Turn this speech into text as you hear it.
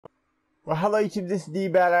Well, hello YouTube, this is the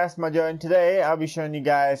Badass Mojo, and today I'll be showing you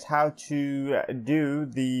guys how to do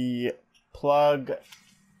the plug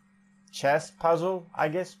chess puzzle, I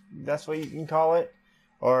guess that's what you can call it,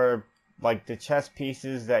 or like the chess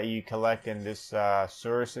pieces that you collect in this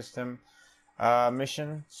sewer system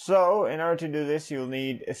mission. So, in order to do this, you'll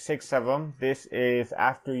need 6 of them. This is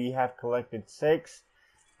after you have collected 6.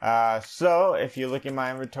 So, if you look in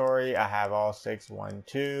my inventory, I have all 6, 1,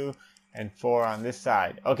 2, and 4 on this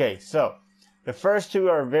side. Okay, so the first 2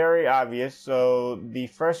 are very obvious. So the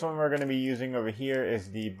first one we're going to be using over here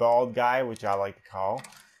is the bald guy, which I like to call.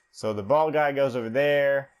 So the bald guy goes over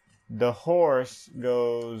there. The horse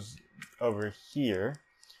goes over here.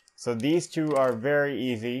 So these 2 are very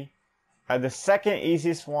easy. The second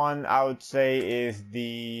easiest one I would say is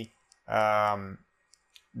the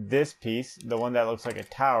this piece, the one that looks like a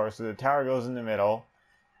tower. So the tower goes in the middle.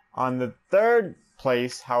 On the third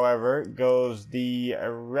place, however, goes the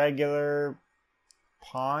regular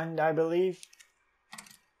pond, I believe.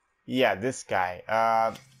 Yeah, this guy.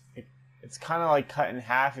 It's kind of like cut in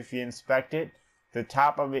half if you inspect it. The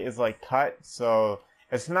top of it is like cut, so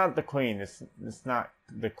it's not the queen. It's not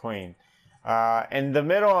the queen. In the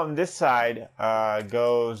middle on this side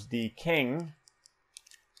goes the king.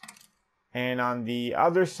 And on the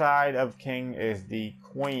other side of king is the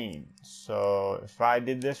queen. So if I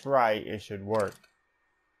did this right, it should work.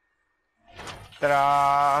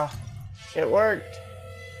 Ta-da! It worked.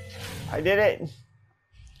 I did it.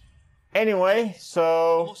 Anyway,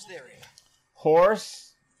 so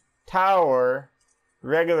horse, tower,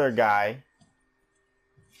 regular guy,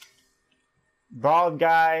 bald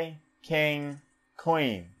guy, king,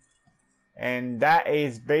 queen. And that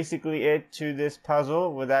is basically it to this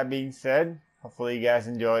puzzle. With that being said, hopefully you guys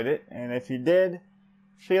enjoyed it. And if you did,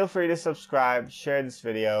 feel free to subscribe, share this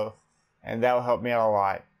video, and that will help me out a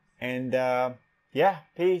lot. And yeah,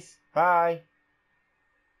 peace. Bye.